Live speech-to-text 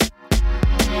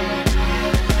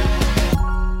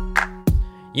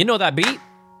You know that beat?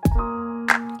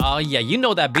 Oh yeah, you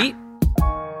know that beat.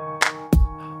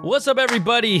 What's up,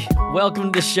 everybody?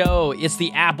 Welcome to the show. It's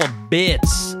the Apple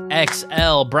Bits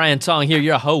XL. Brian Tong here,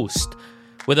 your host,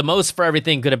 with the most for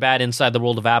everything good and bad inside the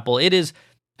world of Apple. It is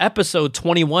episode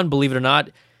 21, believe it or not.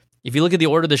 If you look at the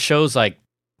order of the shows, I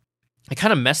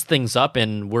kind of messed things up,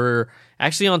 and we're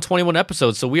actually on 21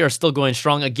 episodes, so we are still going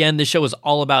strong. Again, this show is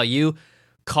all about you.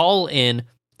 Call in.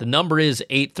 The number is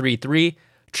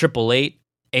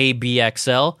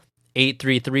 833-888-ABXL,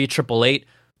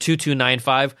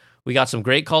 833-888-2295. We got some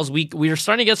great calls. We are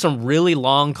starting to get some really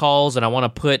long calls, and I want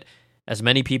to put as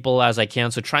many people as I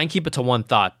can, so try and keep it to one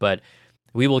thought, but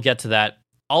we will get to that.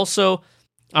 Also,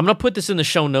 I'm going to put this in the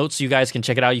show notes so you guys can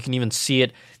check it out. You can even see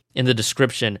it in the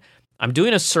description. I'm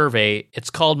doing a survey.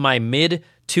 It's called my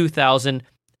mid-2000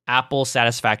 Apple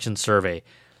Satisfaction Survey.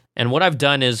 And what I've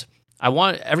done is I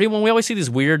want everyone, we always see these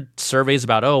weird surveys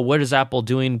about, oh, what is Apple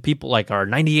doing? People are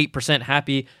 98%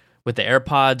 happy with the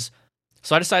AirPods.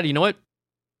 So I decided, you know what?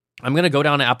 I'm going to go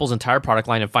down to Apple's entire product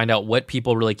line and find out what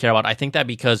people really care about. I think that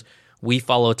because we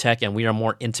follow tech and we are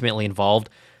more intimately involved,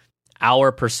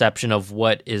 our perception of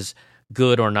what is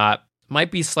good or not might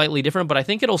be slightly different, but I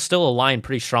think it'll still align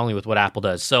pretty strongly with what Apple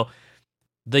does. So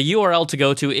the URL to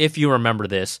go to, if you remember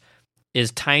this,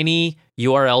 is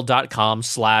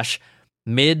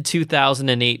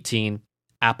tinyurl.com/mid2018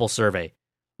 Apple Survey.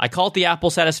 I call it the Apple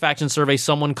Satisfaction Survey.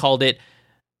 Someone called it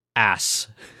ass.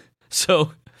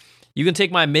 So you can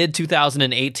take my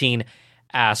mid-2018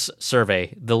 ass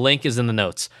survey. The link is in the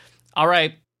notes. All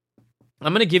right.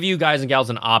 I'm going to give you guys and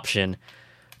gals an option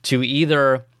to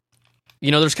either,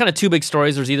 there's kind of two big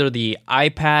stories. There's either the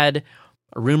iPad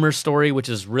rumor story, which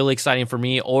is really exciting for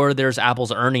me, or there's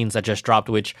Apple's earnings that just dropped,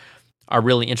 which are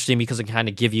really interesting because it can kind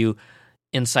of give you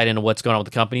insight into what's going on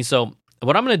with the company. So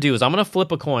what I'm going to do is I'm going to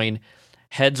flip a coin,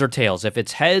 heads or tails. If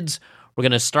it's heads, we're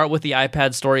going to start with the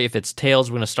iPad story. If it's tails,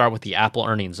 we're going to start with the Apple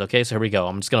earnings. Okay, so here we go.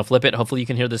 I'm just going to flip it. Hopefully you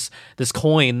can hear this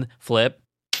coin flip.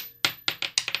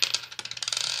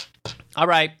 All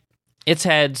right, it's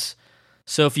heads.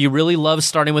 So if you really love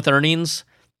starting with earnings,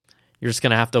 you're just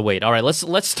going to have to wait. All right,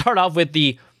 let's start off with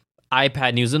the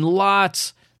iPad news, and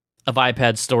lots of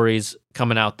iPad stories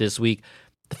coming out this week.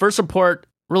 The first report,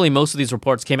 really most of these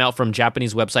reports came out from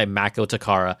Japanese website Mako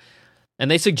Takara,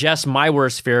 and they suggest my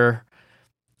worst fear.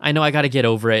 I know I got to get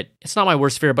over it. It's not my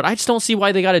worst fear, but I just don't see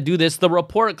why they got to do this. The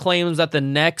report claims that the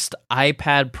next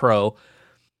iPad Pro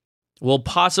will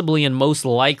possibly and most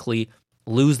likely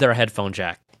lose their headphone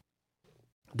jack.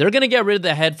 They're going to get rid of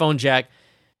the headphone jack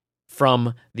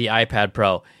from the iPad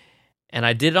Pro. And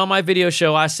I did it on my video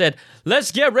show. I said,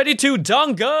 let's get ready to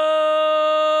dongo.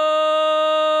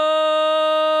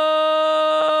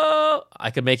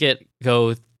 I could make it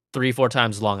go 3-4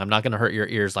 times long. I'm not going to hurt your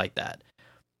ears like that.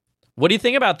 What do you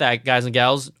think about that, guys and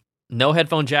gals? No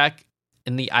headphone jack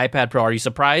in the iPad Pro. Are you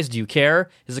surprised? Do you care?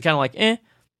 Is it kind of like,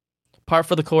 par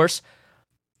for the course?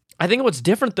 I think what's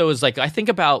different, though, is I think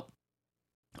about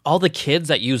all the kids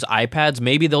that use iPads.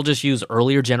 Maybe they'll just use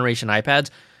earlier generation iPads.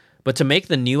 But to make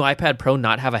the new iPad Pro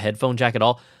not have a headphone jack at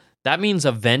all, that means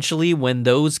eventually when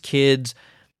those kids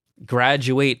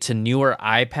graduate to newer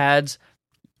iPads,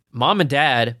 mom and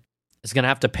dad is going to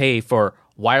have to pay for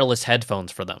wireless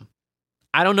headphones for them.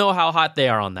 I don't know how hot they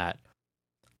are on that.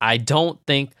 I don't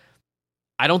think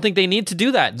they need to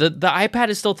do that. The iPad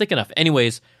is still thick enough.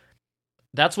 Anyways,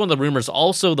 that's one of the rumors.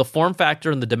 Also, the form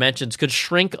factor and the dimensions could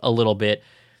shrink a little bit.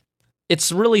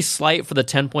 It's really slight for the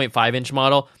 10.5-inch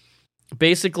model.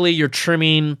 Basically, you're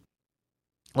trimming,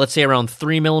 let's say, around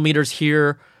 3 millimeters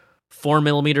here, 4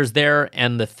 millimeters there,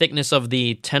 and the thickness of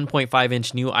the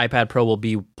 10.5-inch new iPad Pro will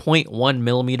be 0.1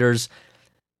 millimeters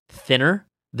thinner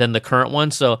than the current one.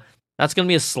 So that's going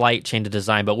to be a slight change of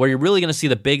design, but where you're really going to see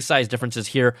the big size differences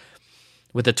here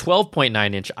with the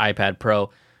 12.9-inch iPad Pro,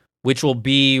 which will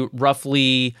be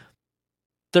roughly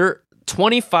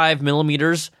 25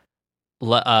 millimeters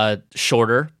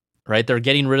shorter, right? They're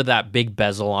getting rid of that big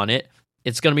bezel on it.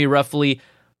 It's going to be roughly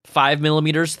 5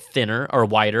 millimeters thinner or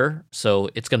wider, so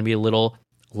it's going to be a little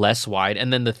less wide.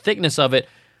 And then the thickness of it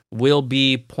will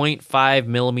be 0.5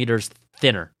 millimeters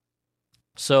thinner.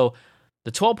 So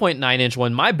the 12.9-inch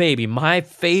one, my baby, my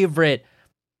favorite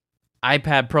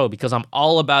iPad Pro, because I'm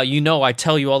all about, I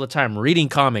tell you all the time, reading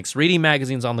comics, reading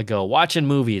magazines on the go, watching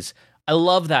movies. I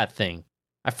love that thing.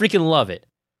 I freaking love it.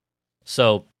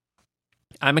 So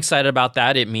I'm excited about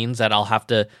that. It means that I'll have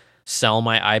to sell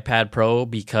my iPad Pro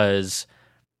because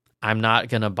I'm not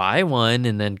going to buy one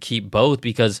and then keep both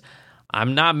because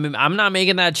I'm not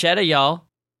making that cheddar, y'all.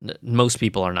 Most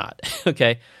people are not.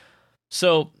 Okay.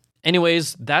 So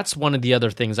anyways, that's one of the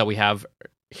other things that we have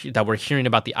that we're hearing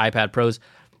about the iPad Pros.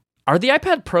 Are the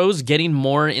iPad Pros getting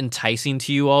more enticing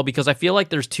to you all? Because I feel like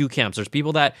there's two camps. There's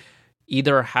people that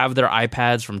either have their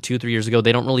iPads from 2-3 years ago.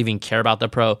 They don't really even care about the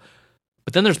Pro.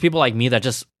 But then there's people like me that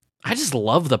I just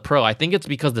love the Pro. I think it's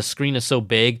because the screen is so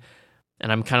big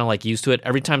and I'm kind of like used to it.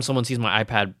 Every time someone sees my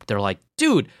iPad, they're like,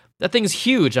 dude, that thing's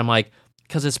huge. I'm like,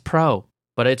 because it's Pro.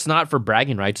 But it's not for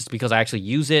bragging rights. It's because I actually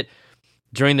use it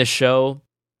during the show.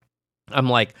 I'm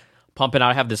like pumping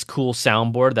out. I have this cool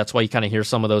soundboard. That's why you kind of hear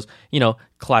some of those,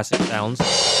 classic sounds.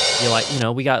 You're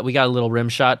like, we got a little rim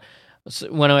shot.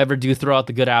 So whenever do throw out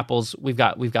the good apples, we've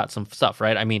got some stuff,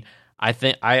 right? I mean,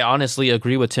 I honestly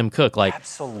agree with Tim Cook. Like,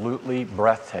 absolutely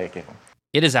breathtaking.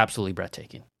 It is absolutely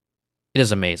breathtaking. It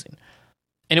is amazing.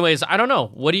 Anyways, I don't know.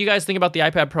 What do you guys think about the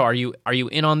iPad Pro? Are you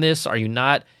in on this? Are you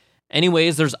not?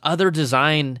 Anyways, there's other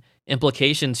design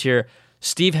implications here.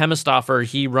 Steve Hemestoffer,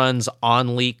 he runs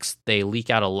OnLeaks. They leak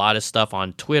out a lot of stuff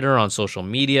on Twitter, on social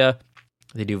media.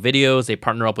 They do videos. They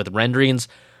partner up with renderings.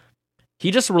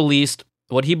 He just released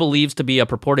what he believes to be a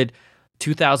purported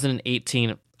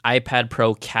 2018 iPad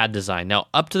Pro CAD design. Now,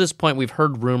 up to this point, we've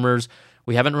heard rumors.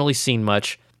 We haven't really seen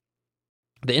much.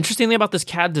 The interesting thing about this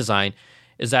CAD design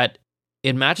is that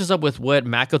it matches up with what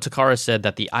Mako Takara said,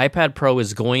 that the iPad Pro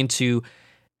is going to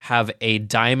have a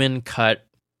diamond cut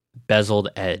bezeled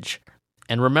edge.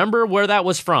 And remember where that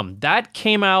was from. That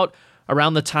came out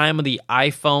around the time of the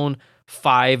iPhone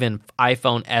 5 and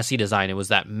iPhone SE design. It was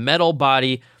that metal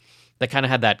body that kind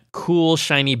of had that cool,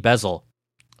 shiny bezel.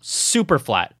 Super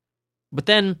flat. But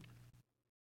then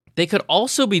they could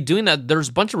also be doing that. There's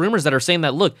a bunch of rumors that are saying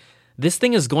that, look, this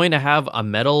thing is going to have a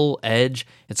metal edge.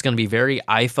 It's going to be very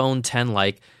iPhone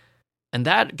 10-like. And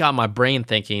that got my brain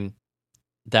thinking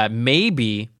that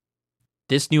maybe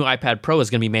this new iPad Pro is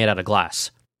going to be made out of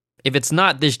glass. If it's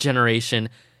not this generation,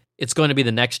 it's going to be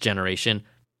the next generation.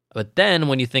 But then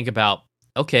when you think about,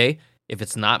 okay, if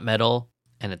it's not metal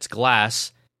and it's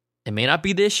glass, it may not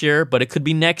be this year, but it could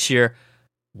be next year.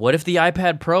 What if the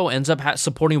iPad Pro ends up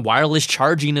supporting wireless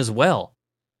charging as well?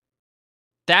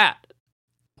 That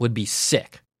would be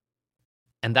sick.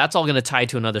 And that's all going to tie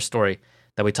to another story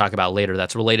that we talk about later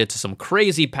that's related to some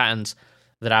crazy patents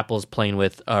that Apple is playing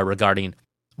with regarding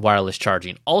wireless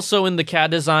charging. Also in the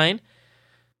CAD design,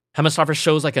 Hemestoffer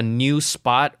shows like a new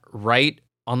spot right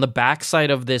on the backside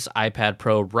of this iPad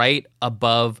Pro, right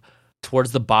above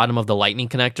towards the bottom of the Lightning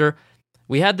connector.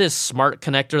 We had this smart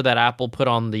connector that Apple put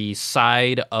on the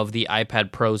side of the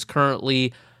iPad Pros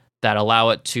currently that allow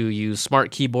it to use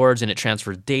smart keyboards, and it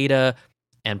transfers data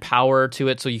and power to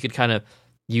it so you could kind of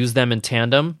use them in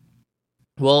tandem.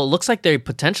 Well, it looks like they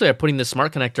potentially are putting the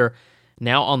smart connector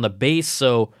now on the base,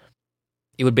 so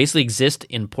it would basically exist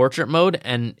in portrait mode,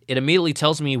 and it immediately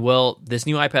tells me, well, this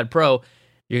new iPad Pro,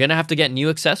 you're going to have to get new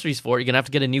accessories for it. You're going to have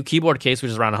to get a new keyboard case,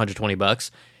 which is around $120.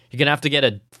 You're going to have to get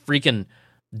a freaking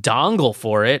dongle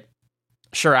for it.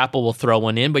 Sure, Apple will throw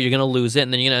one in, but you're going to lose it,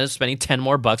 and then you're going to end up spending $10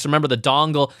 more. Remember, the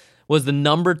dongle was the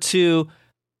number 2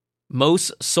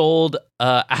 most sold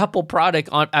Apple product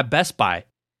at Best Buy.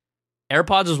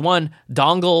 AirPods was 1,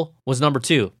 dongle was number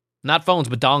 2. Not phones,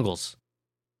 but dongles.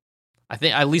 I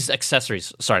think at least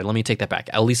accessories. Sorry, let me take that back.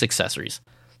 At least accessories.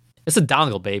 It's a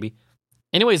dongle, baby.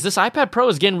 Anyways, this iPad Pro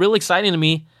is getting really exciting to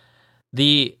me.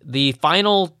 The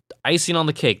final icing on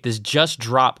the cake, this just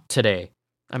dropped today.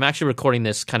 I'm actually recording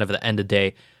this kind of at the end of the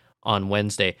day on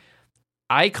Wednesday.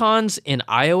 Icons in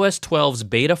iOS 12's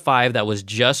Beta 5 that was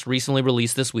just recently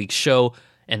released this week show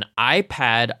an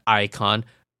iPad icon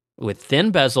with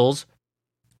thin bezels,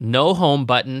 no home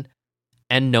button,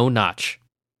 and no notch.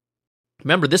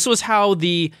 Remember, this was how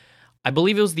I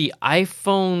believe it was the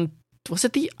iPhone, was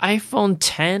it the iPhone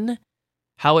 10?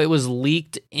 How it was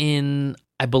leaked in,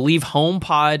 I believe,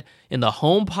 HomePod, in the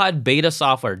HomePod beta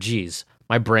software. Geez,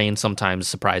 my brain sometimes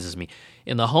surprises me.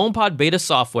 In the HomePod beta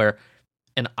software,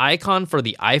 an icon for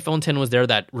the iPhone 10 was there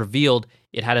that revealed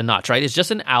it had a notch, right? It's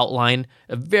just an outline,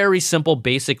 a very simple,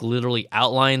 basic, literally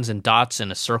outlines and dots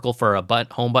and a circle for a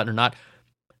home button or not.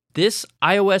 This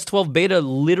iOS 12 beta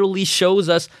literally shows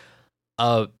us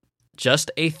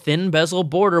just a thin bezel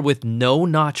border with no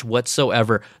notch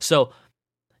whatsoever. So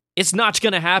it's not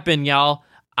going to happen, y'all.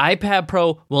 iPad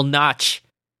Pro will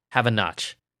have a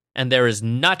notch. And there is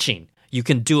notching you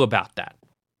can do about that.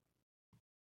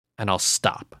 And I'll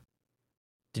stop.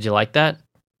 Did you like that?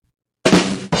 I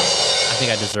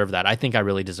think I deserve that. I think I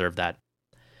really deserve that.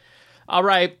 All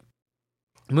right.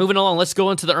 Moving along, let's go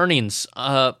into the earnings.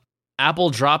 Apple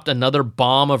dropped another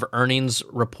bomb of earnings,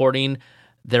 reporting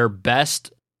their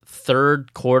best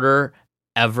third quarter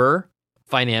ever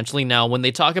financially. Now, when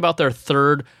they talk about their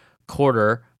third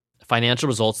quarter financial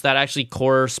results, that actually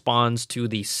corresponds to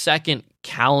the second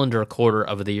calendar quarter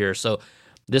of the year. So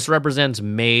This represents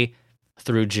May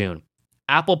through June.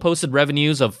 Apple posted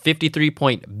revenues of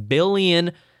 $53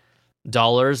 billion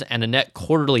and a net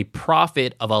quarterly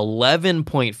profit of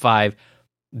 $11.5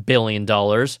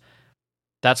 billion.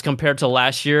 That's compared to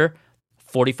last year,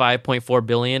 $45.4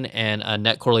 billion and a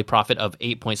net quarterly profit of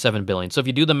 $8.7 billion. So if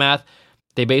you do the math,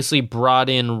 they basically brought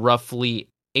in roughly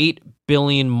 $8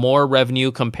 billion more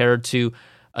revenue compared to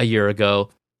a year ago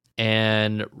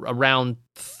and around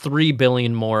 $3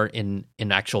 billion more in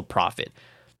actual profit.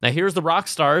 Now here's the rock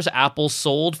stars. Apple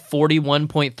sold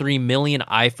 41.3 million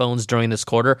iPhones during this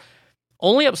quarter,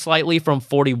 only up slightly from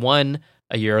 41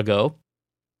 a year ago.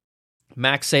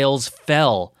 Mac sales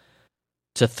fell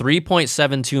to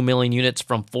 3.72 million units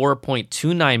from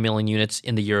 4.29 million units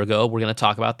in the year ago. We're going to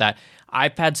talk about that.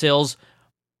 iPad sales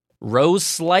rose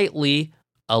slightly,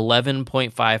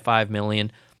 11.55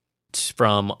 million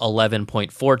from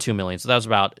 11.42 million. So that was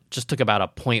took about a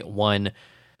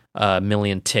 0.1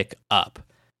 million tick up.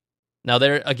 Now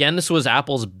there again, this was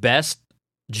Apple's best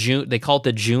June. They call it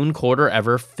the June quarter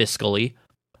ever fiscally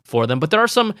for them. But there are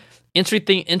some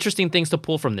interesting things to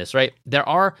pull from this, right? There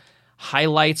are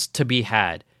highlights to be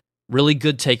had, really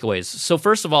good takeaways. So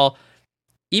first of all,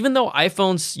 even though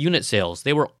iPhone's unit sales,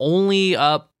 they were only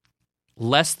up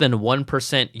less than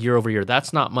 1% year over year.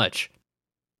 That's not much.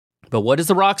 But what is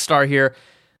the rock star here?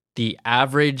 The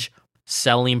average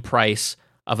selling price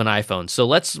of an iPhone. So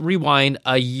let's rewind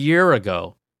a year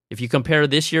ago. If you compare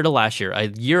this year to last year, a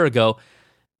year ago,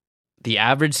 the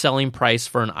average selling price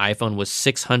for an iPhone was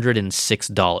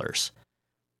 $606.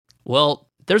 Well,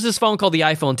 there's this phone called the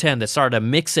iPhone X that started to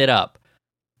mix it up.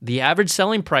 The average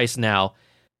selling price now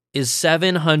is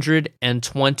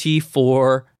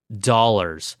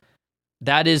 $724.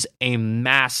 That is a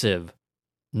massive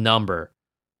number.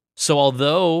 So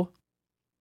although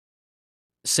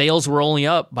sales were only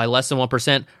up by less than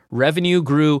 1%, revenue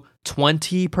grew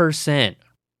 20%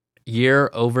 year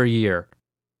over year.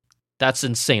 That's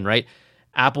insane, right?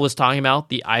 Apple was talking about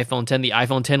the iPhone X. The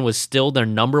iPhone X was still their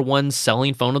number one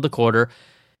selling phone of the quarter.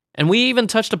 And we even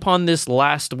touched upon this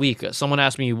last week. Someone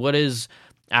asked me, what is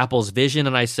Apple's vision?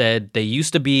 And I said, they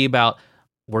used to be about,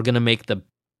 we're going to make the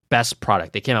best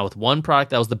product. They came out with one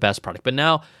product that was the best product. But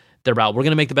now they're about, we're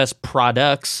going to make the best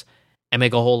products and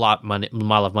make a whole lot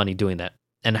of money doing that.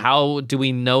 And how do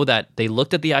we know that? They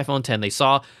looked at the iPhone X. They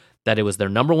saw that it was their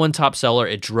number one top seller.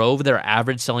 It drove their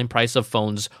average selling price of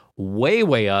phones way,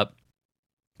 way up.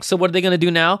 So what are they going to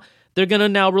do now? They're going to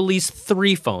now release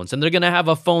 3 phones, and they're going to have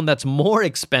a phone that's more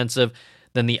expensive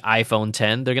than the iPhone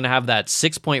X. They're going to have that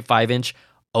 6.5-inch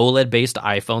OLED-based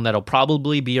iPhone that'll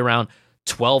probably be around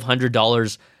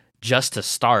 $1,200 just to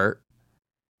start.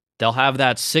 They'll have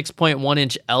that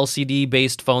 6.1-inch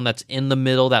LCD-based phone that's in the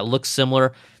middle that looks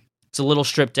similar. It's a little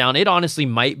stripped down. It honestly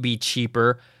might be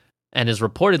cheaper and is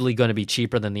reportedly going to be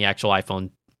cheaper than the actual iPhone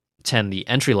X, the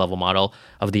entry-level model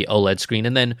of the OLED screen.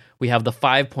 And then we have the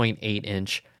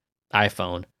 5.8-inch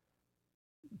iPhone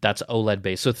that's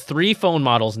OLED-based. So 3 phone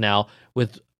models now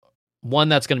with one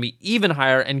that's going to be even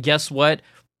higher. And guess what?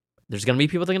 There's going to be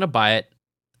people that are going to buy it.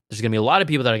 There's going to be a lot of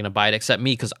people that are going to buy it except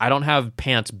me because I don't have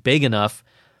pants big enough.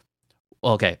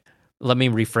 Okay, let me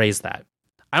rephrase that.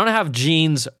 I don't have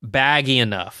jeans baggy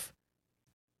enough.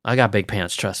 I got big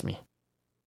pants, trust me.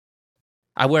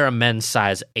 I wear a men's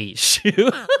size 8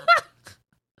 shoe.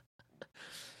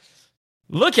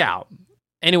 Look out.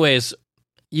 Anyways,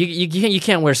 you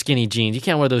can't wear skinny jeans. You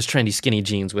can't wear those trendy skinny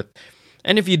jeans with.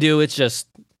 And if you do, it's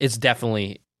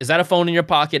definitely, is that a phone in your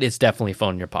pocket? It's definitely a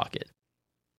phone in your pocket.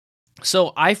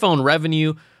 So iPhone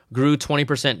revenue grew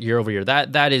 20% year over year.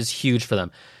 That is huge for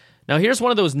them. Now here's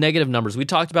one of those negative numbers. We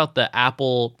talked about the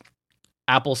Apple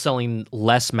selling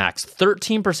less Macs,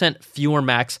 13% fewer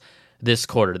Macs this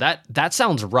quarter. That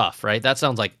sounds rough, right? That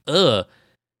sounds like,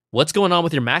 what's going on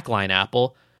with your Mac line,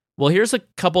 Apple? Well, here's a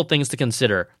couple things to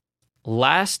consider.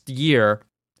 Last year,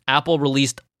 Apple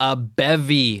released a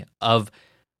bevy of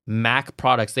Mac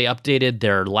products. They updated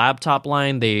their laptop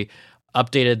line, they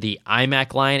updated the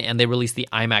iMac line, and they released the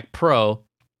iMac Pro.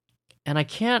 And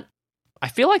I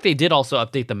feel like they did also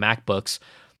update the MacBooks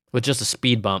with just a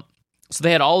speed bump. So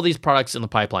they had all these products in the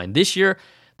pipeline. This year,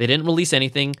 they didn't release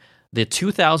anything. The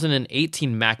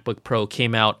 2018 MacBook Pro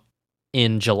came out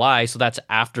in July, so that's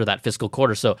after that fiscal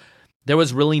quarter. So there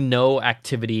was really no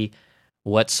activity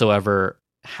whatsoever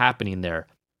happening there.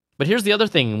 But here's the other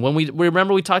thing. When we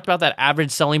remember we talked about that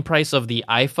average selling price of the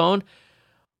iPhone,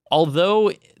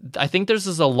 although I think this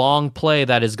is a long play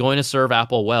that is going to serve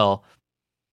Apple well,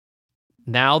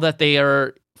 now that they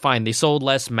are fine, they sold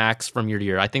less Macs from year to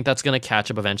year. I think that's going to catch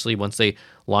up eventually once they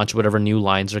launch whatever new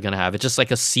lines they're going to have. It's just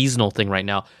like a seasonal thing right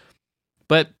now.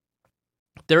 But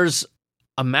there's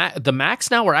the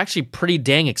Macs now are actually pretty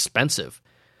dang expensive.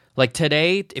 Like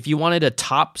today, if you wanted a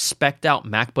top spec'd out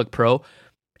MacBook Pro,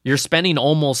 you're spending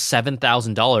almost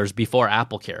 $7,000 before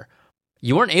AppleCare.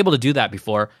 You weren't able to do that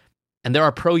before, and there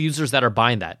are pro users that are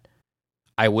buying that.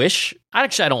 I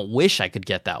don't wish I could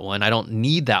get that one. I don't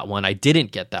need that one. I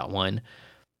didn't get that one.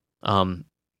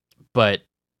 But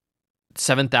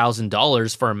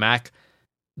 $7,000 for a Mac,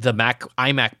 the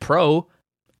iMac Pro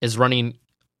is running,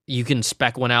 you can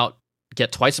spec one out,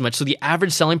 get twice as much. So the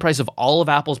average selling price of all of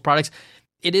Apple's products,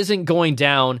 it isn't going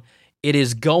down, it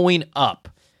is going up.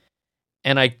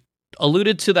 And I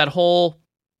alluded to that whole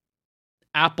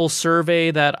Apple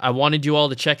survey that I wanted you all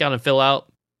to check out and fill out.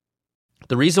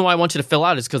 The reason why I want you to fill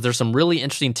out is because there's some really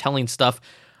interesting telling stuff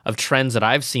of trends that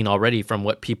I've seen already from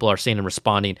what people are saying and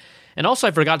responding. And also,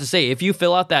 I forgot to say, if you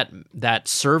fill out that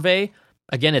survey,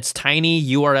 again, it's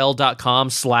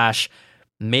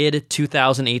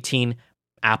tinyurl.com/mid2018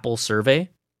 Apple survey.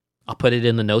 I'll put it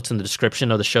in the notes in the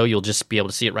description of the show. You'll just be able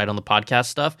to see it right on the podcast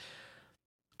stuff.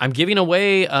 I'm giving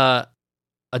away a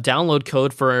download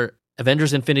code for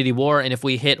Avengers Infinity War, and if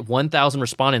we hit 1,000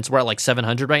 respondents, we're at like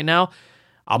 700 right now,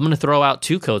 I'm going to throw out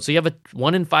 2 codes. So you have a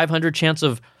 1 in 500 chance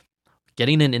of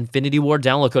getting an Infinity War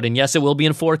download code. And yes, it will be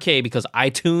in 4K because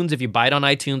iTunes, if you buy it on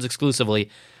iTunes exclusively,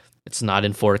 it's not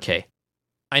in 4K.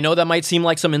 I know that might seem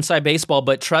like some inside baseball,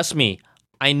 but trust me,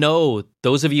 I know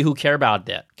those of you who care about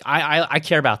that. I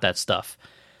care about that stuff.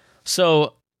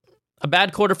 So a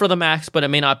bad quarter for the Macs, but it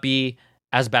may not be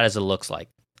as bad as it looks like.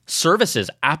 Services,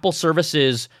 Apple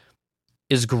Services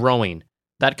is growing.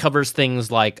 That covers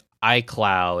things like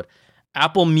iCloud,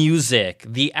 Apple Music,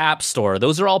 the App Store.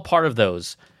 Those are all part of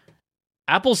those.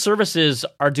 Apple Services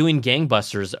are doing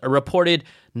gangbusters. A reported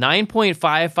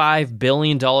 $9.55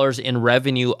 billion in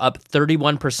revenue, up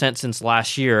 31% since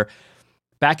last year.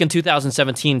 Back in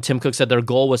 2017, Tim Cook said their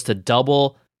goal was to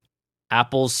double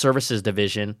Apple's services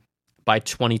division by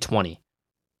 2020.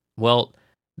 Well,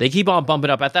 they keep on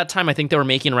bumping up. At that time, I think they were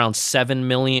making around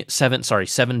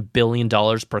 $7 billion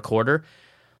per quarter.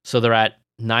 So they're at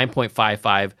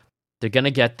 9.55. They're going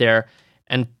to get there.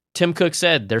 And Tim Cook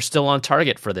said they're still on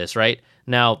target for this, right?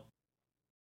 Now,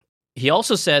 he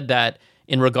also said that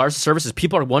in regards to services,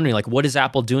 people are wondering, like, what is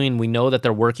Apple doing? We know that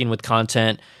they're working with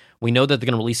content. We know that they're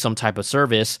going to release some type of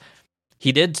service.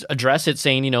 He did address it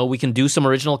saying, we can do some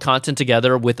original content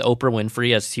together with Oprah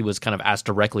Winfrey, as he was kind of asked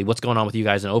directly, what's going on with you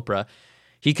guys and Oprah?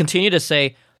 He continued to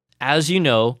say, as you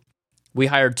know, we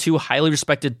hired 2 highly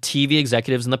respected TV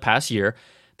executives in the past year.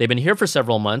 They've been here for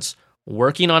several months,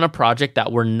 working on a project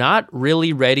that we're not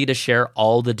really ready to share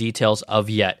all the details of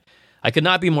yet. I could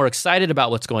not be more excited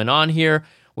about what's going on here.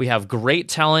 We have great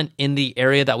talent in the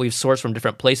area that we've sourced from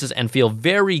different places and feel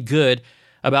very good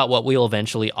about what we'll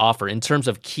eventually offer. In terms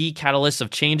of key catalysts of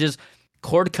changes,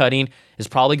 cord cutting is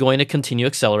probably going to continue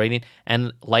accelerating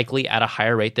and likely at a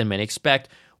higher rate than many expect.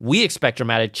 We expect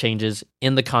dramatic changes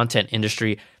in the content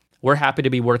industry. We're happy to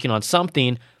be working on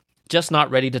something, just not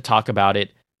ready to talk about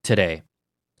it today.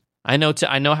 I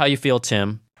know how you feel,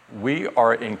 Tim. We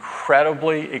are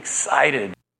incredibly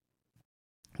excited.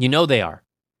 You know they are.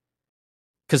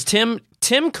 Because Tim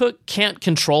Cook can't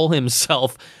control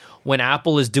himself when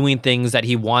Apple is doing things that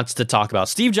he wants to talk about.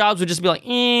 Steve Jobs would just be like,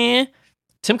 Tim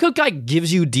Cook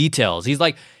gives you details. He's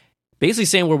like basically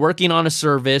saying we're working on a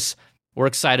service. We're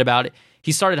excited about it.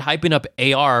 He started hyping up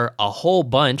AR a whole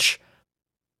bunch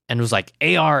and was like,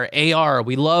 AR,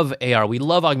 we love AR. We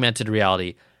love augmented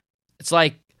reality. It's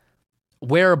like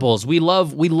wearables. We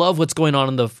love what's going on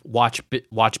in the watch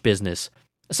business.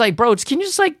 It's like, bro, can you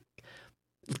just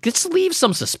leave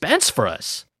some suspense for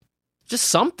us? Just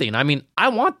something. I mean, I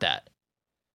want that.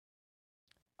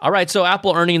 All right, so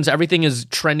Apple earnings, everything is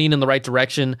trending in the right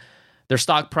direction. Their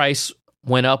stock price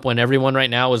went up when everyone right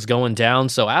now is going down.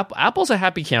 So Apple's a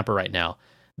happy camper right now.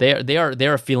 They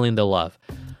are feeling the love.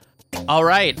 All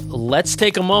right, let's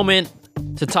take a moment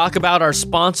to talk about our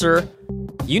sponsor.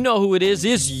 You know who it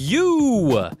is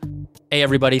you. Hey,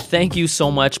 everybody, thank you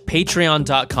so much.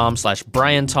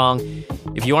 Patreon.com/Brian Tong.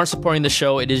 If you aren't supporting the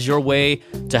show, it is your way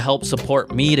to help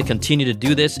support me to continue to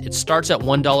do this. It starts at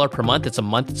 $1 per month. It's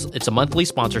a monthly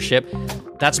sponsorship.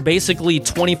 That's basically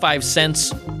 25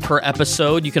 cents per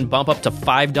episode. You can bump up to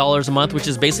 $5 a month, which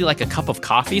is basically like a cup of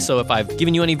coffee. So if I've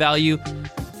given you any value,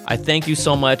 I thank you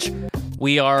so much.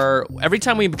 Every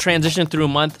time we transition through a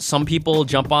month, some people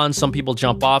jump on, some people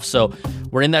jump off. So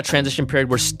we're in that transition period.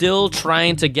 We're still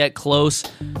trying to get close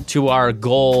to our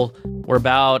goal. We're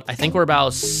about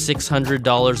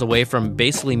 $600 away from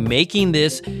basically making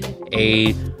this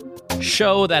a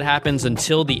show that happens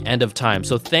until the end of time.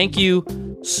 So thank you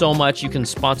so much. You can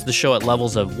sponsor the show at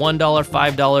levels of $1,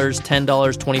 $5,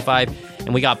 $10, $25.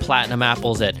 and we got platinum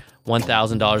apples at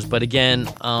 $1,000. But again,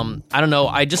 I don't know.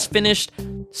 I just finished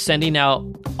sending out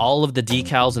all of the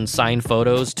decals and signed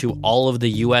photos to all of the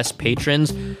US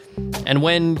patrons. And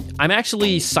when I'm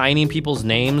actually signing people's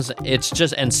names, it's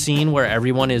just, and seeing where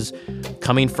everyone is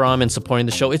coming from and supporting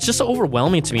the show, it's just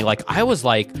overwhelming to me. Like, I was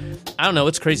like, I don't know,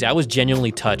 it's crazy. I was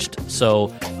genuinely touched. So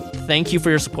thank you for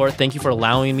your support. Thank you for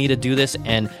allowing me to do this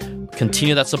and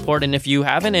continue that support. And if you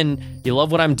haven't and you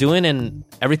love what I'm doing and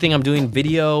everything I'm doing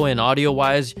video and audio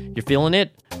wise, you're feeling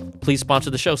it, please sponsor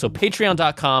the show. So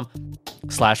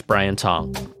patreon.com/Brian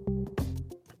Tong.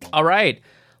 All right,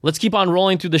 let's keep on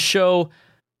rolling through the show.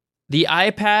 The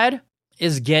iPad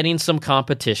is getting some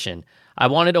competition. I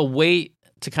wanted to wait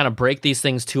to kind of break these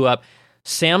things two up.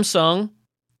 Samsung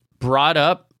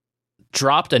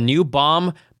dropped a new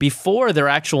bomb before their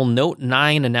actual Note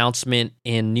 9 announcement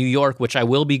in New York, which I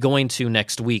will be going to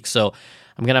next week. So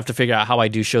I'm going to have to figure out how I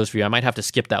do shows for you. I might have to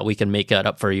skip that week and make that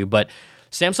up for you. But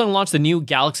Samsung launched the new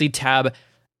Galaxy Tab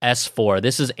S4.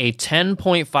 This is a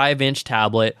 10.5-inch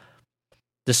tablet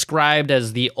described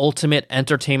as the ultimate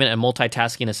entertainment and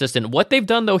multitasking assistant. What they've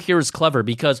done, though, here is clever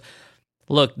because,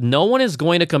 look, no one is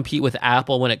going to compete with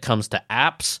Apple when it comes to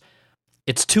apps.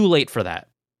 It's too late for that.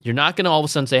 You're not going to all of a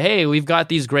sudden say, hey, we've got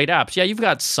these great apps. Yeah, you've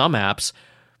got some apps.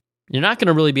 You're not going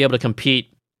to really be able to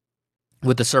compete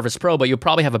with the Surface Pro, but you'll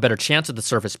probably have a better chance at the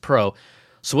Surface Pro.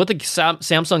 So what the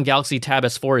Samsung Galaxy Tab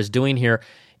S4 is doing here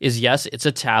is, yes, it's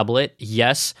a tablet.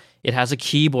 Yes, it has a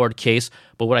keyboard case.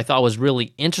 But what I thought was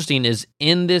really interesting is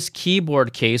in this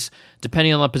keyboard case,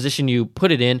 depending on the position you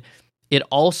put it in, it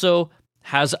also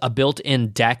has a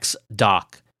built-in DeX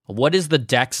dock. What is the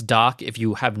DeX dock? If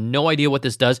you have no idea what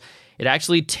this does, it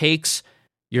actually takes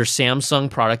your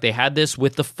Samsung product. They had this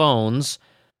with the phones,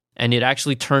 and it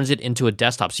actually turns it into a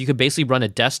desktop. So you could basically run a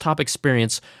desktop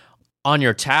experience on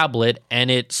your tablet,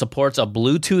 and it supports a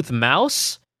Bluetooth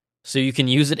mouse, so you can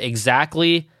use it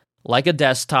exactly like a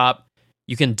desktop.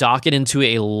 You can dock it into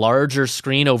a larger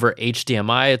screen over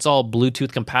HDMI. It's all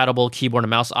Bluetooth compatible, keyboard and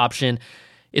mouse option.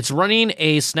 It's running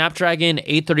a Snapdragon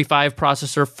 835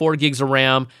 processor, 4 gigs of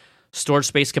RAM, storage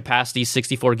space capacity,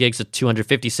 64 gigs to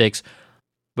 256.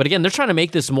 But again, they're trying to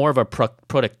make this more of a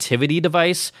productivity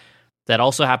device that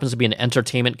also happens to be an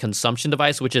entertainment consumption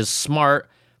device, which is smart.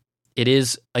 It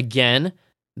is, again,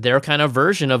 their kind of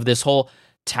version of this whole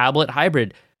tablet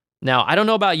hybrid. Now, I don't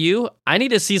know about you. I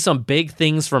need to see some big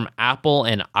things from Apple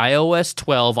and iOS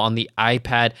 12 on the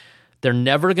iPad. They're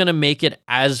never going to make it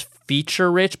as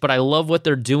feature-rich, but I love what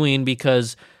they're doing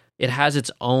because it has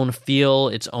its own feel,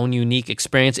 its own unique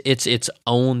experience. It's its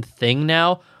own thing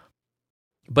now,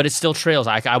 but it still trails.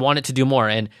 I want it to do more.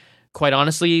 And quite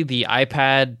honestly, the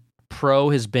iPad Pro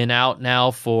has been out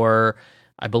now for,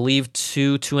 I believe,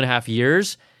 2.5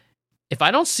 years. If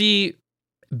I don't see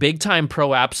big-time Pro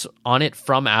apps on it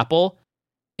from Apple,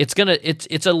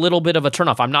 it's a little bit of a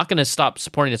turnoff. I'm not going to stop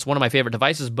supporting it. It's one of my favorite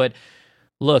devices, but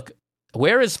look,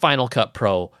 where is Final Cut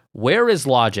Pro? Where is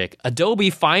Logic? Adobe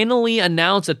finally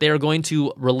announced that they're going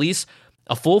to release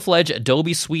a full-fledged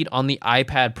Adobe suite on the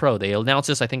iPad Pro. They announced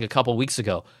this, I think, a couple weeks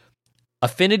ago.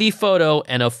 Affinity Photo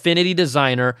and Affinity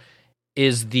Designer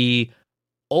is the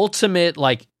ultimate,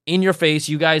 like, in your face.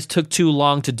 You guys took too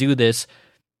long to do this.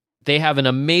 They have an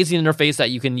amazing interface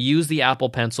that you can use the Apple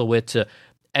Pencil with to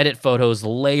edit photos,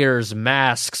 layers,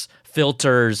 masks,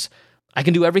 filters. I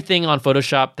can do everything on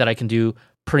Photoshop that I can do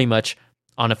pretty much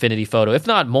on Affinity Photo, if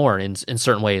not more in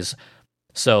certain ways.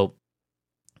 So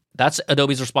that's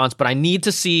Adobe's response, but I need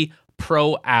to see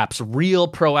pro apps, real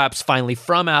pro apps finally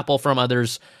from Apple, from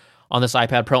others on this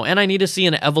iPad Pro, and I need to see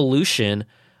an evolution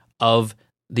of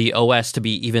the OS to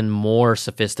be even more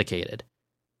sophisticated.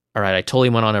 All right, I totally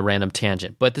went on a random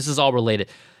tangent, but this is all related.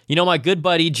 You know, my good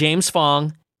buddy, James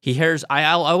Fong, he hears, I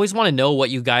always want to know what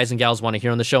you guys and gals want to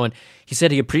hear on the show, and he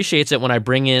said he appreciates it when I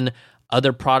bring in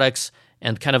other products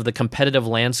and kind of the competitive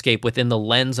landscape within the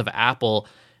lens of Apple,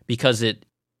 because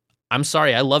I'm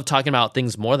sorry, I love talking about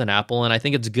things more than Apple, and I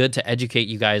think it's good to educate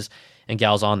you guys and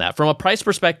gals on that. From a price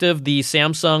perspective, the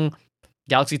Samsung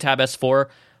Galaxy Tab S4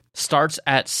 starts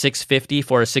at $650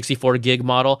 for a 64 gig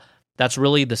model. That's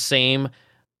really the same.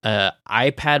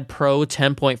 iPad Pro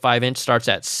 10.5 inch starts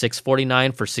at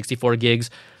 $649 for 64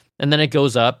 gigs, and then it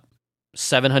goes up.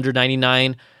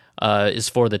 $799 is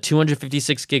for the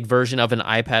 256 gig version of an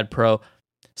iPad Pro.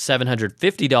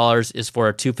 $750 is for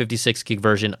a 256 gig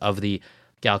version of the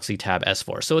Galaxy Tab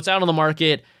S4. So it's out on the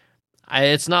market.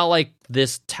 It's not like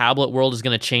this tablet world is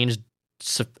going to change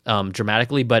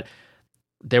dramatically, but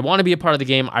they want to be a part of the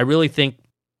game. I really think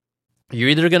you're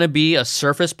either going to be a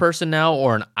Surface person now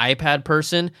or an iPad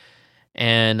person,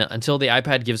 and until the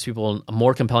iPad gives people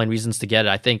more compelling reasons to get it,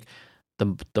 I think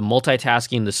the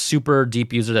multitasking, the super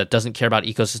deep user that doesn't care about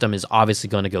ecosystem is obviously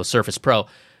going to go Surface Pro.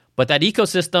 But that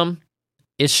ecosystem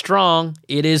is strong.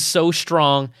 It is so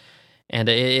strong, and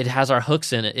it has our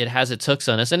hooks in it. It has its hooks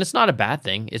on us, and it's not a bad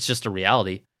thing. It's just a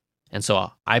reality. And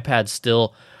so iPad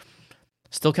still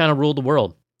kind of ruled the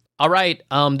world. All right,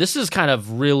 this is kind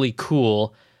of really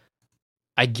cool,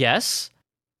 I guess.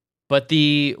 But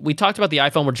we talked about the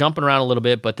iPhone. We're jumping around a little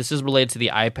bit, but this is related to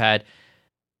the iPad.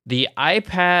 The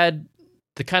iPad,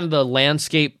 the kind of the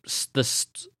landscape, the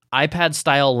iPad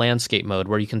style landscape mode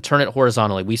where you can turn it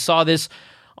horizontally. We saw this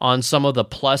on some of the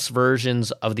Plus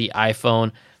versions of the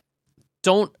iPhone.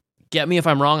 Don't get me if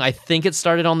I'm wrong. I think it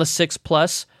started on the 6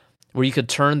 Plus, where you could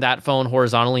turn that phone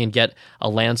horizontally and get a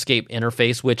landscape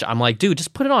interface, which I'm like, dude,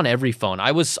 just put it on every phone.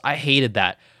 I hated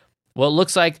that. Well, it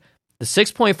looks like the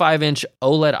 6.5-inch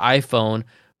OLED iPhone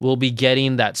will be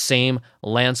getting that same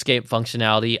landscape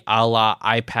functionality a la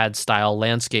iPad-style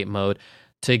landscape mode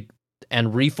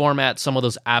and reformat some of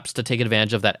those apps to take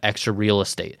advantage of that extra real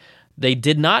estate. They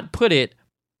did not put it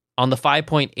on the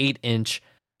 5.8-inch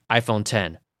iPhone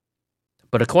 10.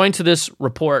 But according to this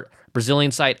report,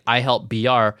 Brazilian site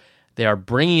iHelpBR, they are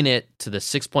bringing it to the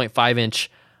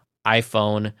 6.5-inch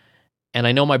iPhone. And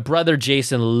I know my brother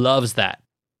Jason loves that.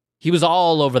 He was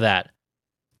all over that.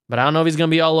 But I don't know if he's going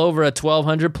to be all over a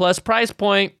 $1,200 plus price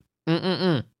point.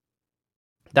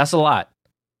 That's a lot.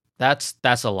 That's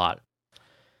a lot.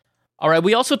 All right,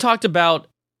 we also talked about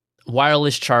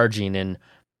wireless charging, and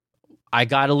I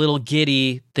got a little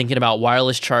giddy thinking about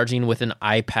wireless charging with an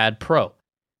iPad Pro.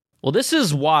 Well, this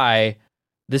is why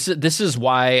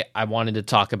I wanted to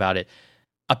talk about it.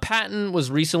 A patent was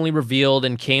recently revealed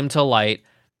and came to light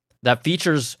that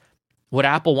features what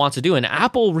Apple wants to do. And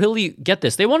Apple really, get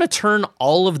this, they want to turn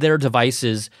all of their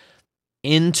devices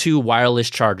into wireless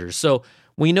chargers. So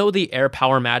we know the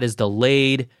AirPower Mat is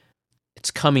delayed.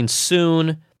 It's coming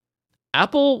soon.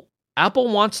 Apple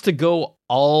wants to go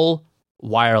all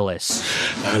wireless.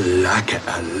 I like it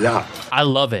a lot. I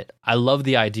love it. I love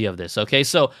the idea of this. Okay,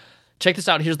 so check this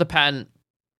out. Here's the patent.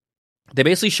 They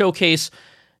basically showcase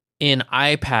in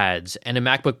iPads and in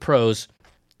MacBook Pros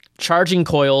charging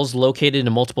coils located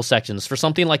in multiple sections. For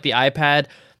something like the iPad,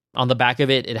 on the back of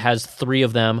it, it has 3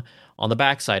 of them on the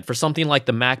backside. For something like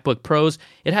the MacBook Pros,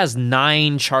 it has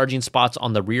 9 charging spots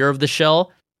on the rear of the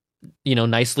shell,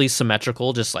 nicely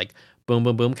symmetrical, just like boom,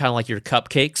 boom, boom, kind of like your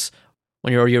cupcakes.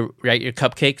 When you write your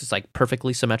cupcakes, it's like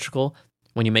perfectly symmetrical.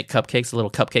 When you make cupcakes, the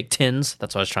little cupcake tins,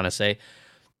 that's what I was trying to say.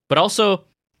 But also,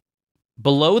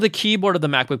 below the keyboard of the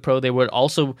MacBook Pro, they would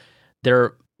also,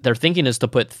 their thinking is to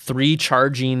put 3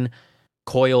 charging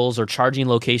coils or charging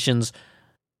locations,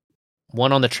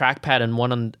 one on the trackpad and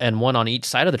one on each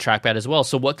side of the trackpad as well.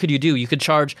 So what could you do? You could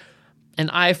charge an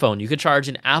iPhone. You could charge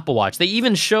an Apple Watch. They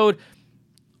even showed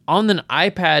on an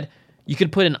iPad, you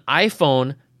could put an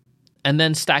iPhone and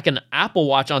then stack an Apple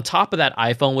Watch on top of that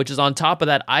iPhone, which is on top of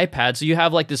that iPad. So you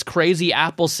have like this crazy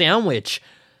Apple sandwich,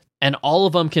 and all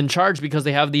of them can charge because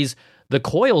they have the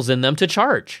coils in them to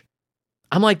charge.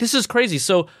 I'm like, this is crazy.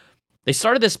 So they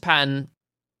started this patent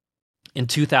in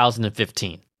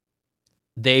 2015.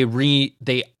 They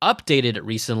updated it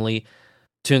recently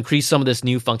to increase some of this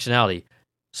new functionality.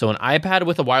 So an iPad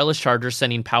with a wireless charger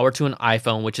sending power to an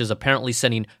iPhone, which is apparently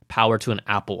sending power to an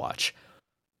Apple Watch.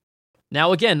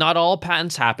 Now, again, not all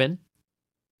patents happen,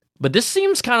 but this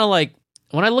seems kind of like,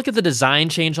 when I look at the design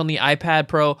change on the iPad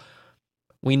Pro,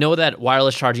 we know that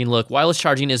wireless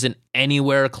charging isn't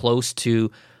anywhere close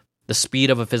to the speed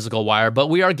of a physical wire, but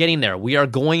we are getting there. We are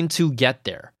going to get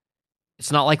there.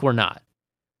 It's not like we're not.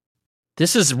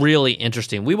 This is really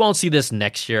interesting. We won't see this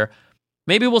next year.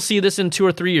 Maybe we'll see this in 2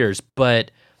 or 3 years,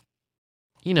 but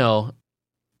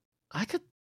I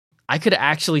could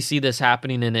actually see this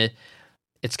happening, and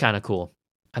it's kind of cool.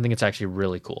 I think it's actually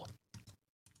really cool.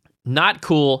 Not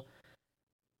cool.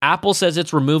 Apple says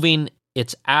it's removing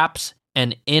its apps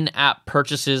and in-app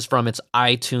purchases from its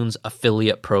iTunes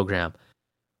affiliate program.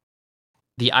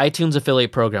 The iTunes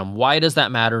affiliate program, why does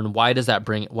that matter, and why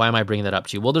am I bringing that up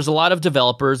to you? Well, there's a lot of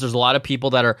developers, there's a lot of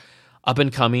people that are up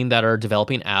and coming that are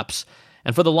developing apps.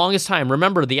 And for the longest time,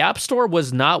 remember, the App Store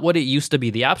was not what it used to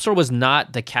be. The App Store was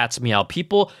not the cat's meow.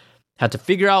 People had to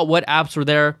figure out what apps were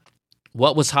there,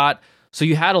 what was hot. So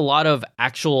you had a lot of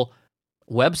actual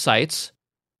websites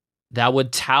that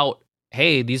would tout,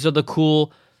 hey, these are the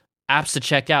cool apps to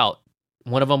check out.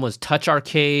 One of them was Touch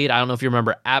Arcade. I don't know if you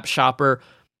remember App Shopper.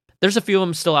 There's a few of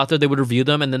them still out there. They would review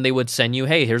them, and then they would send you,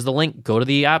 hey, here's the link. Go to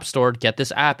the App Store, get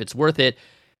this app. It's worth it.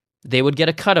 They would get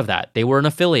a cut of that. They were an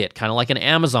affiliate, kind of like an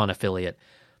Amazon affiliate.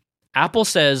 Apple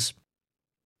says,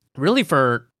 really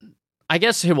here,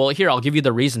 I'll give you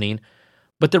the reasoning.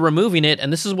 but they're removing it,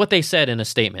 and this is what they said in a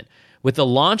statement. With the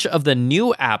launch of the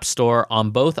new App Store on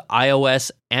both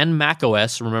iOS and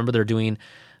macOS, remember they're doing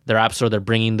their App Store, they're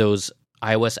bringing those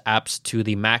iOS apps to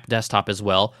the Mac desktop as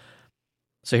well.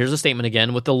 So here's the statement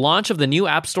again. With the launch of the new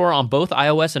App Store on both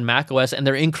iOS and macOS and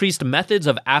their increased methods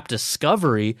of app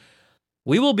discovery,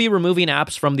 we will be removing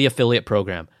apps from the affiliate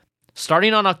program.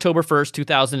 Starting on October 1st,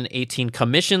 2018,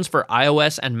 commissions for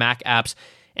iOS and Mac apps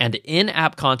and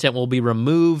in-app content will be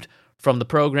removed from the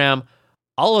program.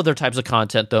 All other types of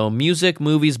content, though, music,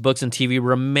 movies, books, and TV,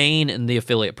 remain in the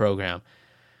affiliate program.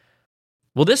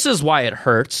 Well, this is why it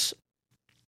hurts.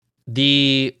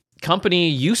 The company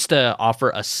used to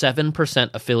offer a 7%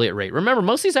 affiliate rate. Remember,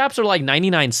 most of these apps are like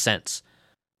 99 cents.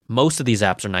 Most of these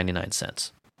apps are 99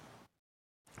 cents.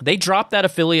 They dropped that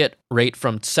affiliate rate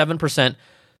from 7%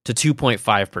 to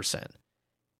 2.5%.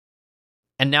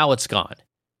 And now it's gone.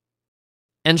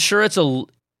 And sure,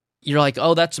 you're like,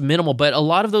 oh, that's minimal, but a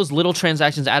lot of those little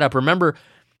transactions add up. Remember,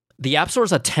 the App Store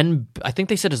is I think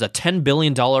they said is a $10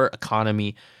 billion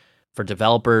economy for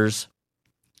developers.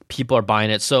 People are buying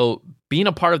it. So being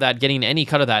a part of that, getting any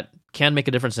cut of that can make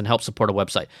a difference and help support a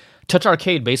website. Touch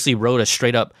Arcade basically wrote a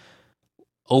straight up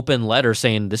open letter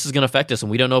saying this is going to affect us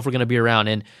and we don't know if we're going to be around.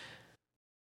 And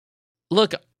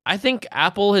look, I think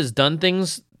Apple has done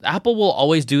things. Apple will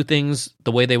always do things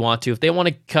the way they want to. If they want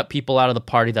to cut people out of the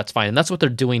party, that's fine. And that's what they're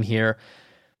doing here.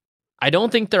 I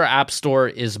don't think their App Store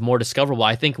is more discoverable.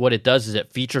 I think what it does is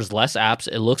it features less apps.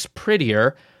 It looks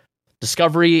prettier.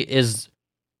 Discovery is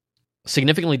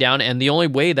significantly down. And the only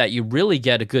way that you really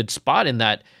get a good spot in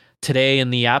that today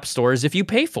in the App Store is if you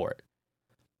pay for it.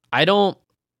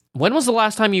 When was the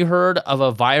last time you heard of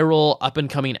a viral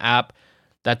up-and-coming app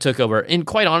that took over? And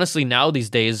quite honestly, now these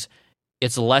days,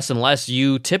 it's less and less.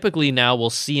 You typically now will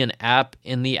see an app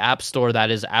in the App Store that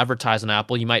is advertised on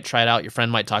Apple. You might try it out. Your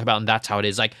friend might talk about it, and that's how it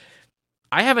is. Like,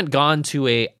 I haven't gone to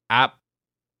a app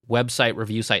website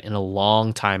review site in a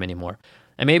long time anymore.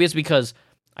 And maybe it's because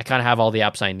I kind of have all the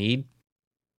apps I need.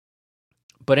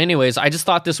 But anyways, I just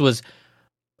thought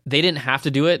they didn't have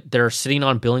to do it. They're sitting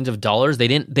on billions of dollars. They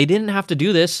didn't have to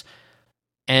do this,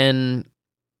 and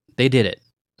they did it.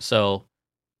 So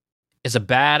it's a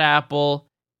bad Apple.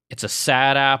 It's a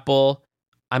sad Apple.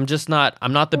 I'm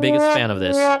not the biggest fan of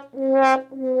this.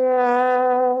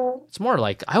 It's more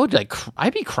like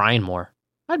I'd be crying more.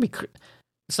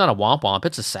 It's not a womp womp.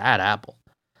 It's a sad Apple.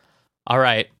 All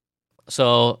right.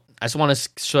 So I just want to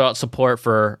show out support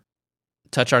for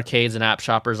Touch Arcades and App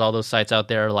Shoppers, all those sites out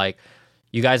there. Like,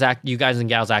 you guys and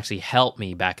gals actually helped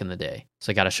me back in the day.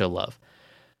 So I got to show love.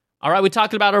 All right. We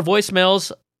talked about our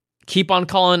voicemails. Keep on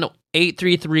calling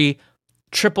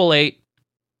 833-888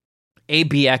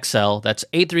 ABXL. That's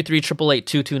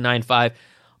 833-888-2295.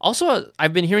 Also,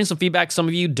 I've been hearing some feedback. Some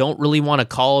of you don't really want to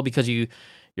call because you're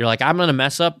like, I'm going to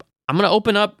mess up. I'm going to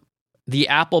open up the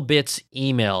Apple Bits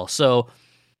email. So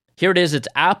here it is. It's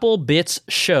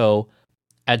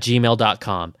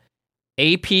applebitsshow@gmail.com.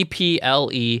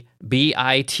 APPLEBITZ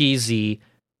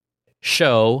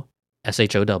show,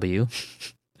 SHOW,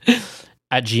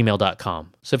 at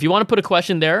gmail.com. So if you want to put a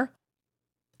question there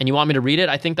and you want me to read it,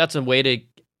 I think that's a way to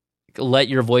let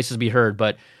your voices be heard.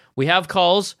 But we have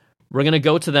calls. We're going to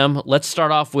go to them. Let's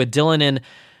start off with Dylan. And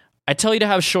I tell you to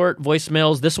have short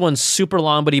voicemails. This one's super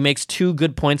long, but he makes two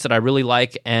good points that I really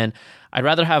like. And I'd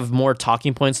rather have more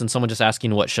talking points than someone just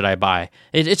asking, what should I buy?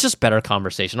 It's just better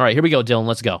conversation. All right, here we go, Dylan.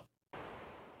 Let's go.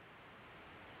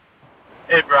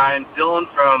 Hey, Brian.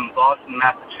 Dylan from Boston,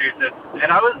 Massachusetts.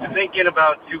 And I was thinking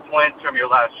about 2 points from your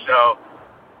last show.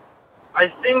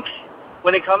 I think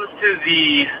when it comes to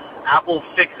the Apple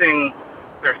fixing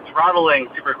their throttling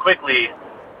super quickly,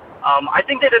 I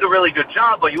think they did a really good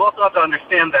job, but you also have to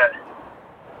understand that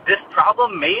this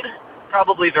problem made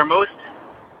probably their most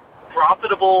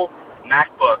profitable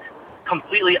MacBook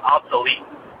completely obsolete.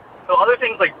 So other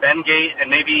things like Bendgate and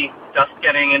maybe dust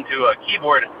getting into a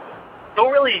keyboard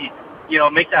don't really,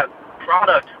 make that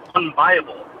product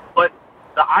unviable. But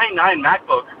the i9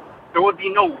 MacBook, there would be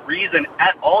no reason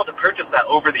at all to purchase that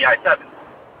over the i7.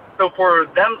 So for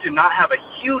them to not have a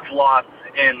huge loss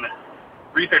in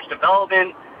research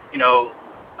development,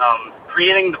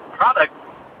 creating the product,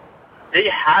 they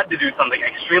had to do something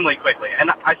extremely quickly.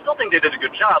 And I still think they did a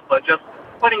good job, but just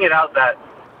pointing it out that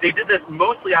they did this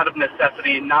mostly out of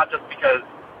necessity, not just because,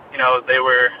 they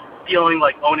were feeling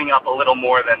like owning up a little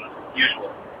more than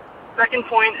usual. Second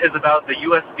point is about the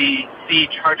USB-C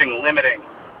charging limiting.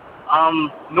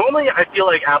 Normally I feel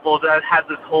like Apple has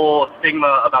this whole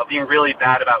stigma about being really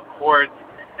bad about cords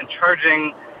and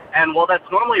charging, and while that's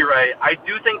normally right, I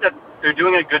do think that they're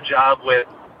doing a good job with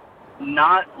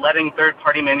not letting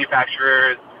third-party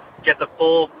manufacturers get the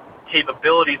full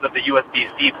capabilities of the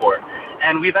USB-C port.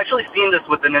 And we've actually seen this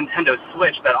with the Nintendo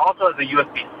Switch that also has a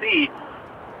USB-C.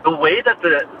 The way that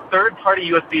the third-party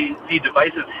USB-C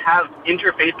devices have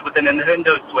interfaced with the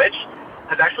Nintendo Switch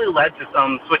has actually led to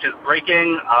some switches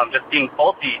breaking, just being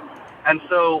faulty. And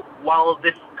so while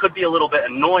this could be a little bit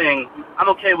annoying, I'm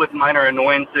okay with minor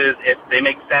annoyances if they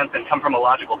make sense and come from a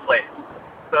logical place.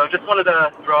 So just wanted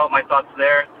to throw out my thoughts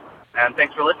there, and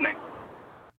thanks for listening.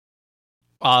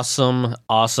 Awesome.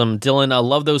 Dylan, I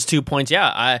love those 2 points.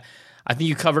 Yeah, I think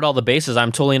you covered all the bases.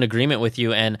 I'm totally in agreement with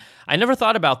you, and I never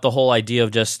thought about the whole idea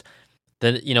of just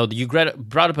that. You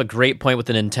brought up a great point with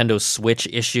the Nintendo Switch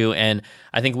issue, and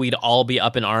I think we'd all be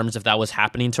up in arms if that was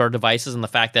happening to our devices, and the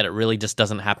fact that it really just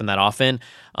doesn't happen that often.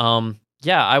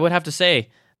 Yeah, I would have to say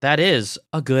that is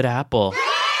a good Apple.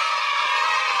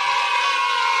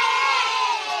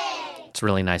 It's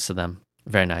really nice of them.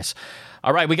 Very nice.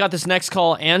 All right, we got this next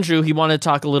call. Andrew, he wanted to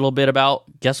talk a little bit about,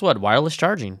 guess what, wireless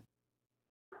charging.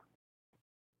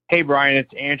 Hey, Brian,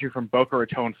 it's Andrew from Boca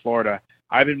Raton, Florida.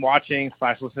 I've been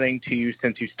watching/listening to you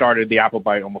since you started the Apple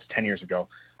Byte almost 10 years ago.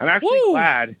 I'm actually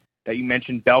glad that you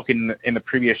mentioned Belkin in the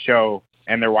previous show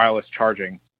and their wireless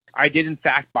charging. I did, in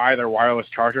fact, buy their wireless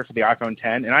charger for the iPhone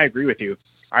 10, and I agree with you.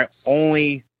 I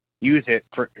only use it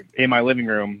in my living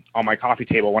room on my coffee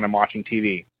table when I'm watching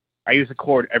TV. I use the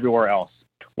cord everywhere else.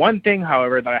 One thing,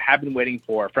 however, that I have been waiting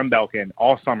for from Belkin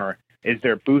all summer is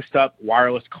their Boost Up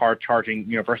wireless car charging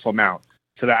universal mount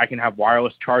so that I can have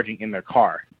wireless charging in their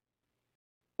car.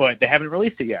 But they haven't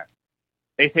released it yet.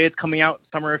 They say it's coming out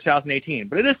summer of 2018,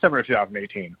 but it is summer of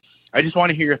 2018. I just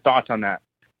want to hear your thoughts on that.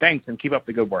 Thanks, and keep up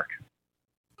the good work.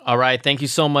 All right, thank you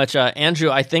so much. Andrew,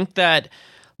 I think that,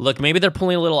 look, maybe they're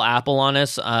pulling a little Apple on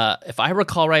us. If I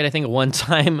recall right, I think one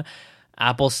time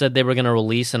Apple said they were going to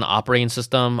release an operating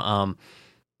system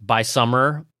by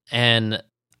summer, and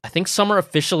I think summer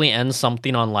officially ends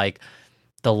something on like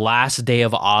the last day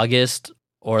of August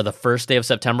or the first day of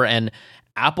September, and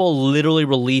Apple literally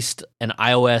released an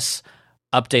iOS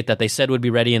update that they said would be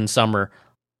ready in summer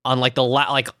on like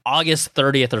like August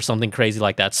 30th or something crazy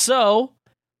like that. So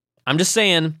I'm just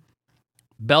saying,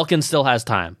 Belkin still has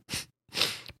time.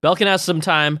 Belkin has some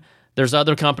time. There's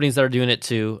other companies that are doing it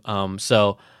too.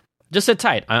 So just sit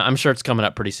tight. I'm sure it's coming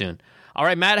up pretty soon. All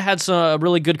right, Matt had a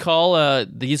really good call.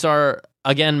 These are,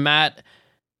 again, Matt,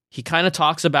 he kind of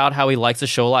talks about how he likes the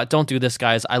show a lot. Don't do this,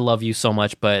 guys. I love you so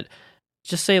much, but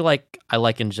just say, like, I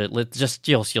like and just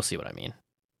you'll see what I mean.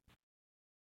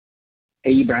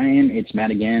 Hey, Brian, it's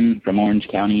Matt again from Orange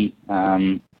County,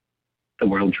 the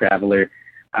world traveler.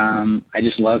 I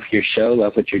just love your show,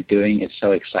 love what you're doing. It's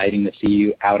so exciting to see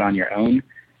you out on your own.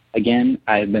 Again,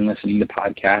 I've been listening to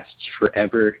podcasts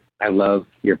forever. I love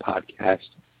your podcast.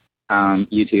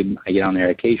 YouTube, I get on there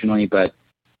occasionally, but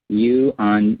you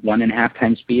on 1.5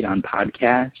 times speed on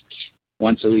podcasts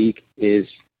once a week is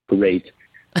great.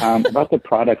 About the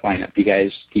product lineup, you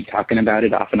guys keep talking about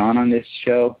it off and on this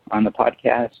show, on the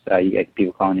podcast. You get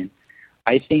people calling in.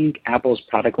 I think Apple's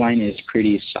product line is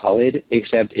pretty solid,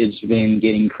 except it's been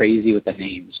getting crazy with the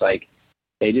names. Like,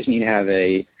 they just need to have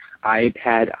a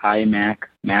iPad, iMac,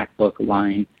 MacBook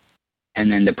line,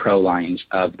 and then the Pro lines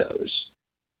of those.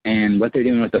 And what they're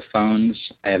doing with the phones,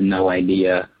 I have no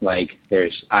idea. Like,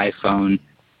 there's iPhone,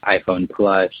 iPhone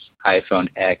Plus, iPhone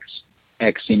X.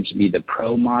 X seems to be the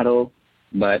Pro model,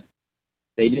 but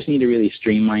they just need to really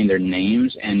streamline their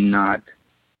names and not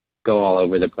go all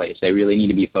over the place. They really need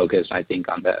to be focused, I think,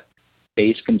 on the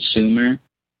base consumer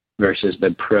versus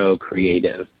the pro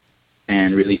creative,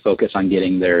 and really focus on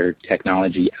getting their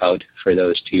technology out for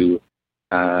those two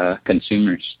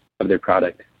consumers of their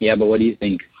product. Yeah, but what do you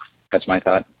think? That's my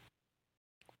thought.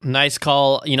 Nice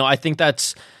call. I think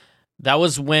that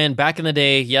was when, back in the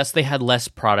day, yes, they had less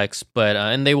products, but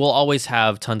and they will always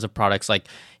have tons of products, like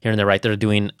here and there, right? They're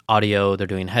doing audio, they're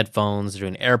doing headphones, they're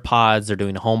doing AirPods, they're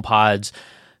doing HomePods,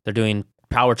 they're doing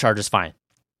power chargers, fine.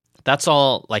 That's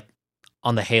all like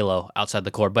on the halo outside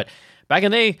the core. But back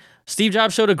in the day, Steve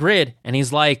Jobs showed a grid, and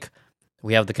he's like,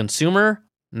 we have the consumer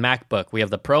MacBook, we have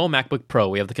the Pro MacBook Pro,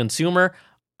 we have the consumer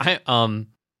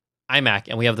iMac,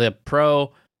 and we have the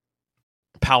Pro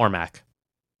Power Mac.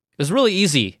 It was really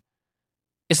easy.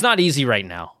 It's not easy right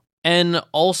now. And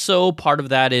also part of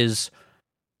that is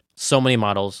so many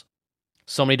models,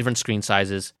 so many different screen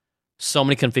sizes, so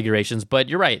many configurations. But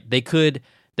you're right, they could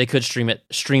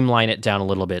streamline it down a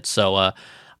little bit. So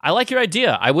I like your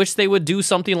idea. I wish they would do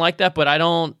something like that, but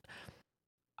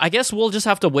I guess we'll just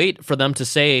have to wait for them to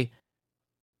say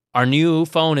our new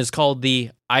phone is called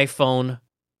the iPhone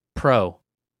Pro.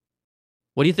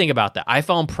 What do you think about that?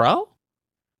 iPhone Pro?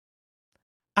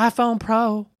 iPhone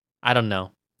Pro. I don't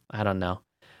know.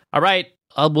 All right,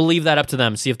 we'll leave that up to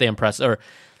them, see if they impress. Or,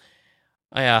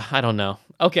 I don't know.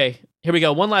 Okay, here we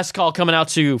go. One last call coming out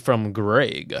to you from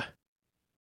Greg.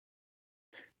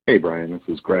 Hey, Brian, this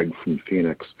is Greg from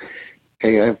Phoenix.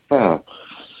 Hey, I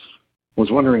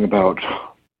was wondering about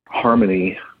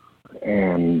Harmony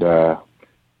and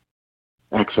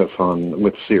access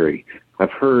with Siri.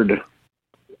 I've heard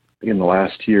in the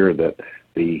last year that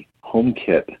the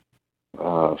HomeKit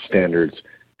standards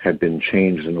had been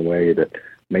changed in a way that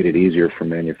made it easier for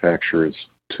manufacturers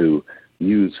to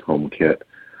use HomeKit.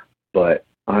 But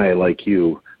I, like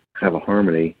you, have a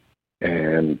Harmony,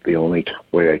 and the only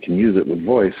way I can use it with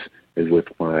voice is with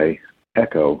my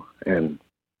Echo. And,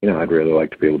 I'd really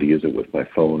like to be able to use it with my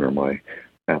phone or my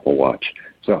Apple Watch.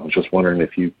 So I was just wondering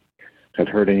if you had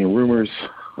heard any rumors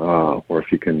or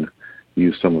if you can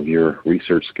use some of your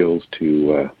research skills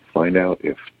to find out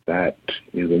if that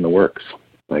is in the works.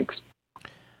 Thanks.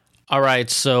 All right,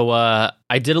 so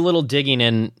I did a little digging,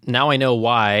 and now I know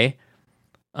why.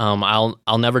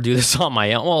 I'll never do this on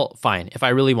my own. Well, fine. If I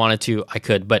really wanted to, I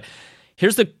could. But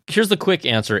here's the quick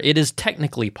answer. It is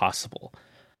technically possible.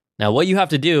 Now, what you have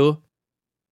to do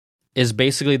is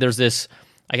basically there's this,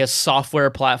 I guess, software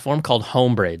platform called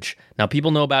Homebridge. Now,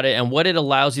 people know about it, and what it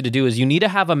allows you to do is you need to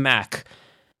have a Mac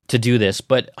to do this,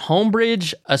 but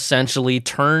Homebridge essentially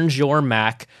turns your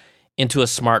Mac into a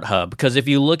smart hub. Because if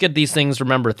you look at these things,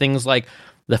 remember, things like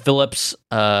the Philips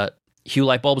Hue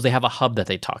light bulbs, they have a hub that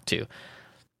they talk to.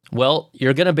 Well,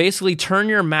 you're going to basically turn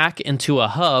your Mac into a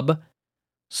hub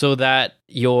so that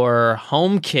your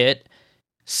HomeKit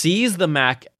sees the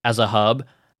Mac as a hub,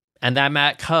 and that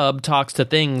Mac hub talks to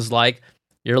things like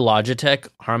your Logitech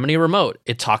Harmony remote.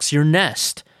 It talks to your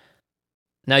Nest.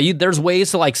 Now, there's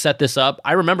ways to set this up.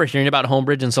 I remember hearing about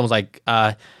Homebridge, and someone's like,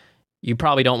 you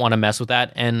probably don't want to mess with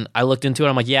that. And I looked into it.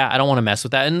 I'm like, yeah, I don't want to mess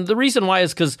with that. And the reason why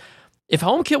is because if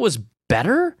HomeKit was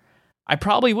better, I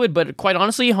probably would. But quite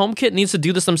honestly, HomeKit needs to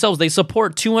do this themselves. They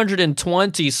support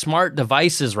 220 smart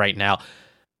devices right now.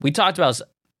 We talked about this.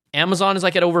 Amazon is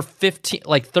at over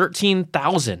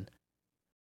 13,000.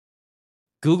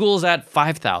 Google's at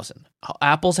 5,000.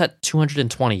 Apple's at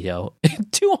 220, yo.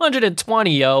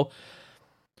 220, yo.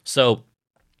 So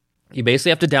you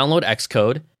basically have to download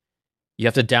Xcode. You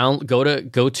have to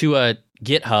go to a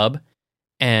GitHub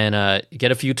and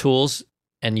get a few tools,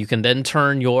 and you can then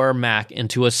turn your Mac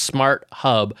into a smart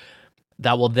hub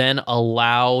that will then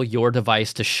allow your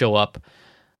device to show up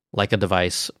like a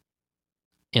device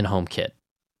in HomeKit.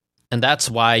 And that's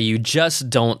why you just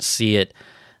don't see it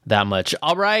that much.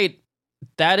 All right.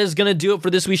 That is going to do it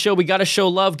for this week's show. We got to show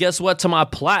love. Guess what? To my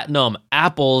platinum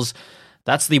apples.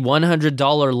 That's the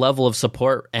 $100 level of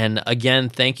support. And again,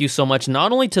 thank you so much,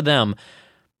 not only to them,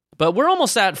 but we're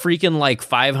almost at freaking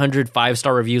 500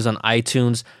 5-star reviews on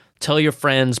iTunes. Tell your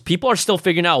friends. People are still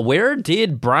figuring out, where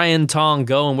did Brian Tong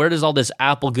go and where does all this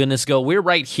Apple goodness go? We're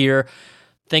right here.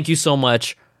 Thank you so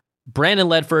much. Brandon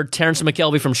Ledford, Terrence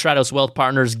McKelvey from Stratos Wealth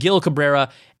Partners, Gil Cabrera,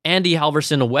 Andy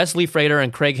Halverson, Wesley Frater,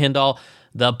 and Craig Hindall,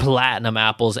 the platinum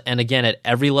apples. And again, at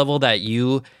every level that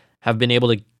you have been able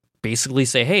to basically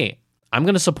say, hey, I'm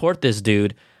going to support this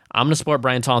dude. I'm going to support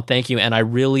Brian Tong. Thank you. And I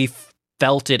really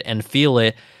felt it and feel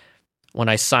it when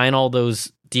I sign all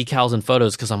those decals and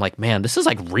photos, because I'm like, man, this is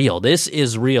real. This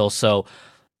is real. So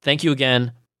thank you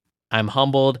again. I'm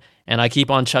humbled, and I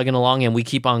keep on chugging along, and we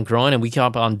keep on growing, and we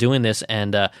keep on doing this.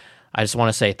 And I just want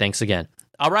to say thanks again.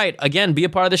 All right, again, be a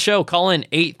part of the show. Call in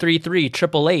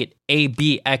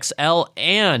 833-888-ABXL.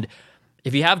 And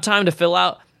if you have time to fill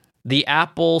out the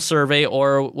Apple survey,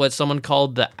 or what someone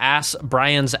called the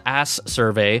Brian's Ass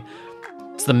survey,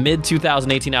 it's the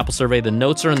mid-2018 Apple survey. The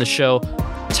notes are in the show,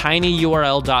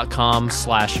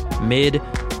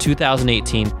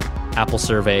 tinyurl.com/mid-2018 Apple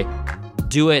survey.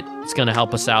 Do it. It's going to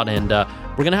help us out. And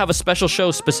we're going to have a special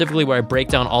show specifically where I break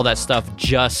down all that stuff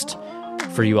just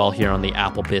for you all here on the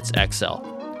Apple Bits XL.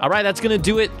 All right, that's going to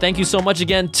do it. Thank you so much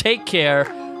again. Take care.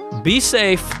 Be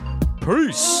safe.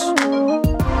 Peace.